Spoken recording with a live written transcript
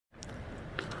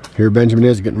Here Benjamin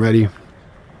is getting ready.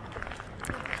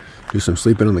 Do some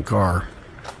sleeping in the car.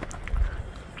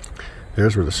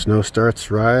 There's where the snow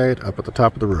starts, right up at the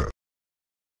top of the road.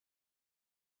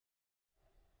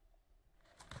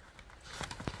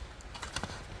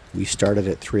 We started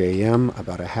at 3 a.m.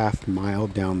 about a half mile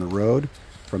down the road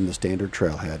from the standard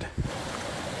trailhead.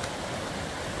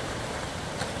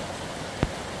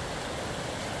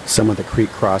 Some of the creek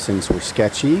crossings were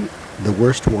sketchy. The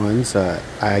worst ones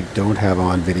I don't have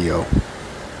on video.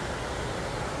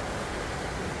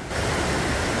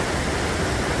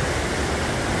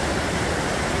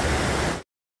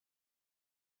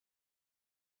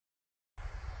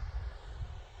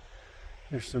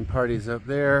 There's some parties up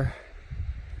there.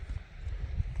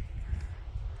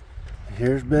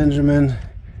 Here's Benjamin.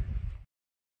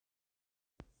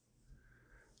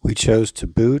 We chose to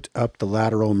boot up the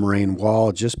lateral moraine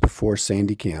wall just before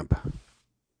Sandy Camp.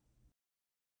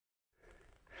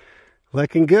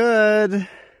 Looking good.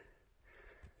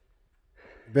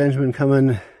 Benjamin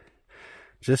coming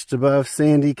just above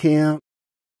Sandy Camp.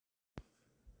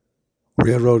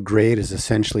 Railroad grade is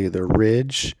essentially the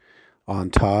ridge on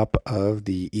top of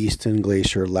the Easton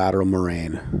Glacier lateral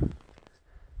moraine.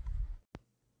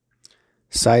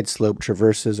 Side slope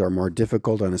traverses are more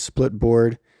difficult on a split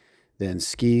board than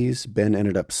skis. Ben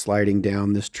ended up sliding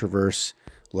down this traverse,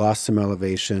 lost some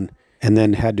elevation, and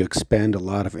then had to expend a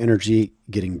lot of energy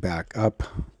getting back up.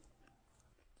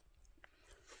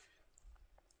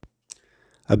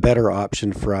 A better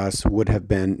option for us would have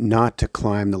been not to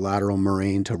climb the lateral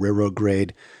moraine to railroad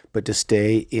grade, but to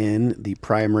stay in the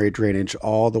primary drainage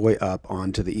all the way up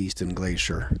onto the Easton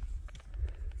Glacier.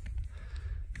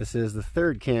 This is the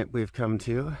third camp we've come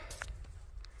to.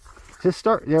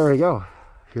 There we go.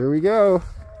 Here we go.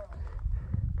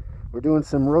 We're doing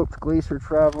some roped glacier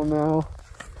travel now.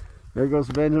 There goes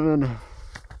Benjamin.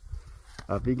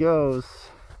 Up he goes.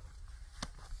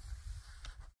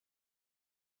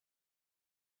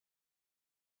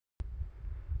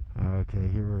 Okay,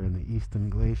 here we're in the Easton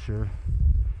Glacier.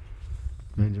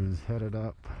 Benjamin's headed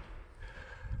up.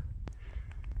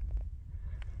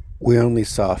 We only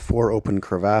saw 4 open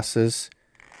crevasses,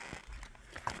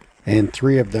 and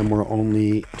 3 of them were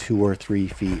only 2 or 3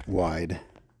 feet wide.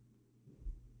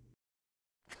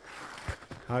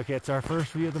 Okay, it's our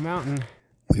first view of the mountain.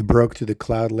 We broke through the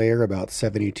cloud layer about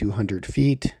 7,200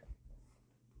 feet.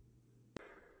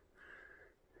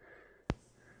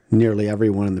 Nearly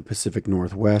everyone in the Pacific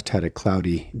Northwest had a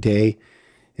cloudy day,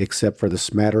 except for the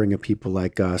smattering of people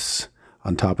like us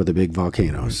on top of the big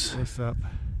volcanoes. Close up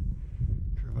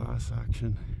crevasse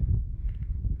action.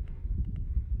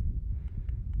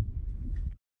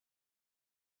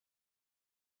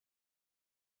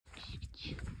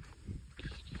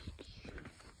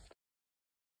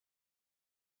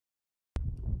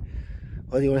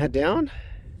 Oh, do you want to head down?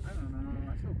 I don't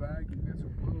know. I feel bad because we got so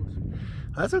close.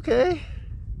 That's okay.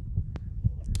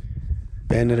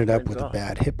 Ben ended up with a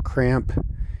bad hip cramp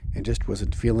and just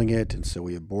wasn't feeling it, and so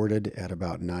we aborted at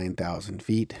about 9,000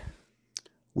 feet.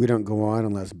 We don't go on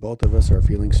unless both of us are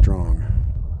feeling strong.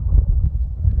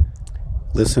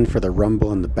 Listen for the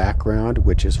rumble in the background,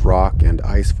 which is rock and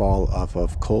icefall off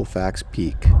of Colfax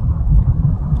Peak.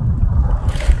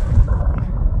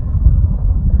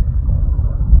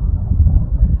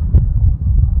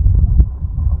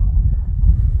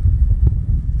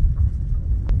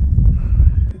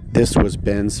 This was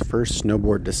Ben's first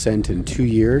snowboard descent in 2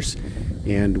 years,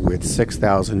 and with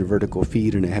 6,000 vertical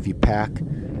feet and a heavy pack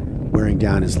wearing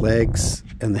down his legs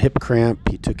and the hip cramp,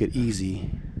 he took it easy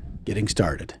getting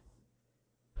started.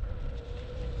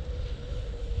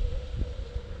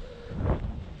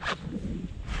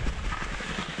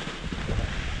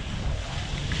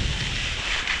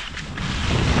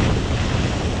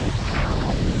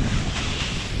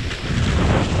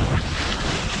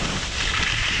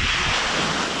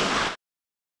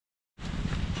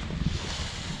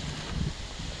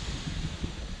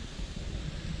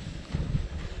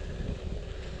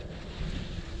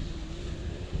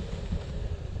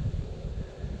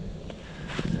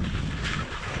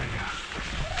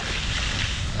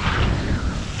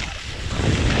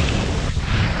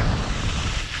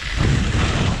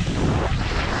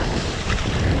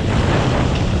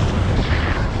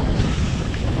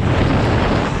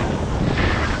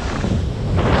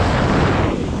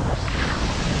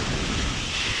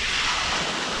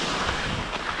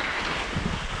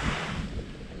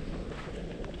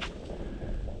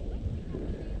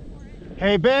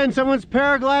 Hey Ben, someone's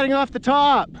paragliding off the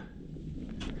top.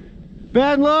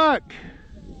 Ben, look.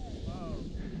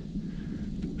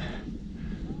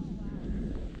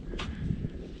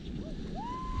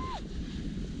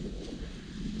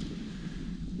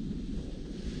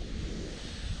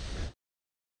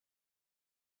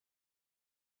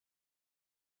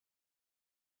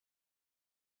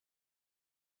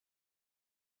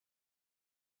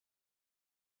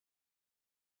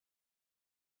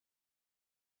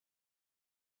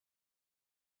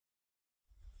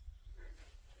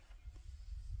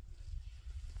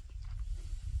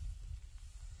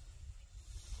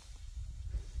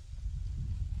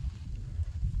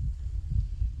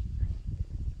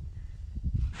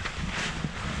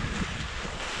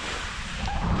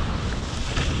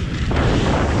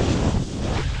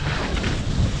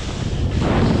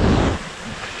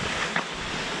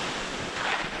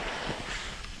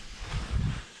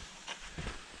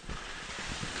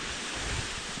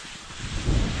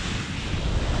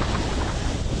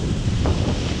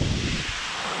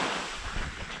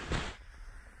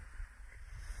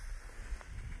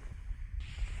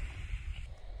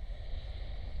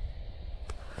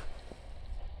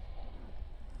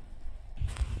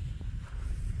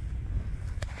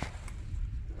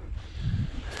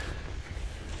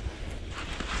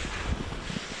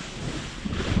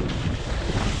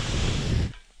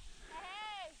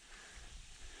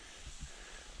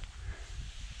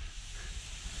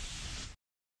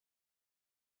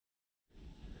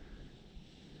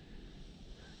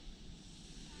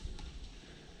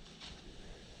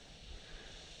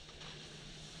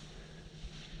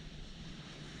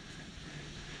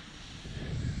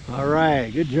 All right,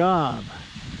 good job.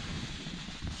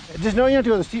 Just know you have to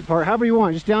go to the steep part, however you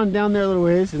want. Just down there a little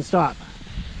ways and stop.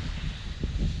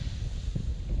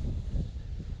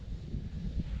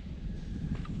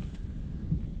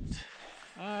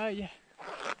 Yeah.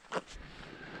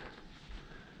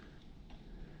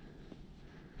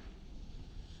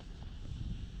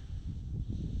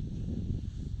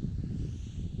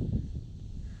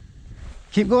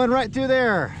 Keep going right through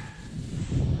there.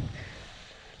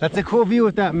 That's a cool view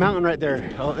with that mountain right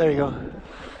there. Oh, there you go.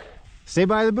 Stay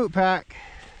by the boot pack.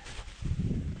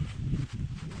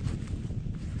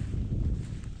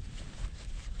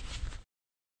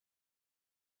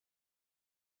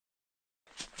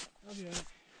 I'll be alright.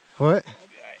 What? I'll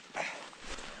be alright.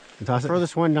 And toss it.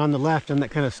 Furthest one down the left on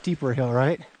that kind of steeper hill,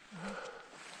 right?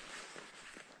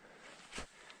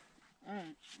 Alright.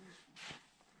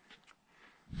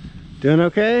 Doing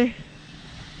okay? Yeah.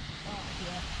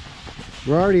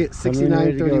 We're already at Coming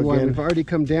ready to go 69.31. again. We've already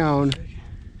come down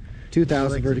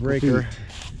 2,000 vertical feet.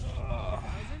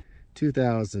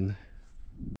 2,000.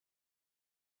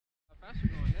 How fast are we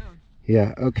going down?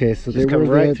 Yeah, okay, so Just they come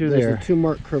were right right through there's there. the 2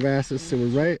 marked crevasses, so we're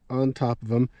right on top of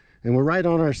them. And we're right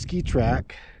on our ski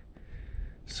track.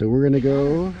 So we're gonna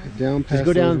go down past Just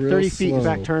go down those real 30 feet slow. and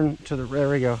back turn to the, there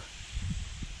we go.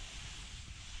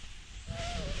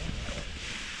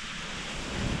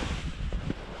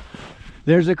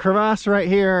 There's a crevasse right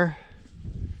here.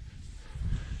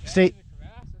 Stay,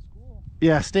 That's cool.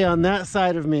 yeah, stay on that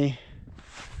side of me.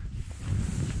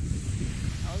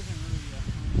 I wasn't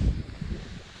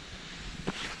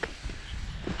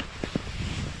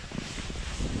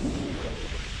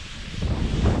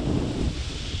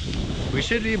really We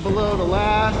should be below the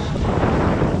last.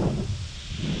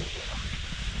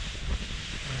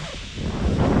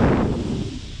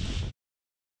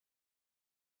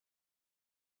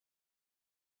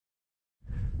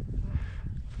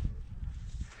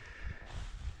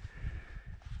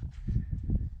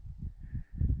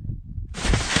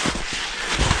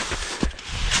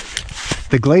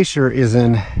 The glacier is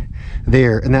in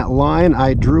there, and that line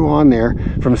I drew on there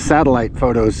from satellite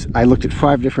photos, I looked at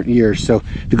 5 different years, so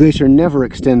the glacier never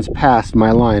extends past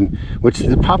my line, which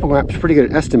the Papa map is pretty good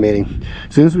at estimating.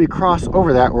 As soon as we cross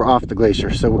over that, we're off the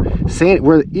glacier. So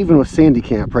we're even with Sandy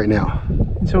Camp right now.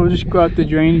 So we'll just go out the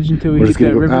drainage until we We're get just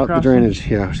gonna that go river out the crossing? drainage.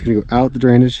 Yeah, we're just gonna go out the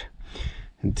drainage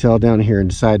until down here and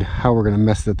decide how we're gonna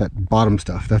mess with that bottom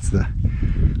stuff. That's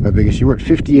my big issue. We're at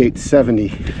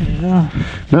 58.70. Yeah.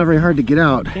 Not very hard to get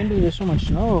out. Can't believe there's so much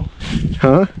snow.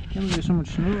 Huh? Can't believe there's so much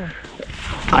snow.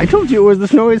 I told you it was the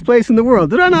snowiest place in the world.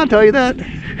 Did I not tell you that?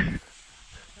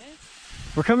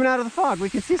 We're coming out of the fog. We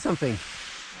can see something.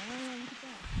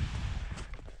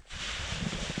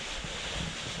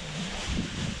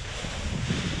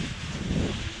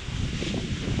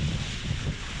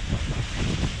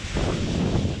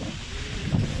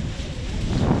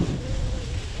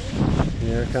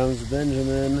 Here comes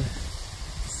Benjamin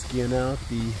skiing out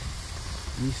the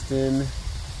eastern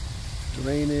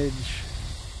drainage.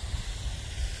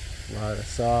 A lot of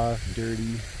soft,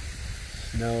 dirty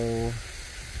snow.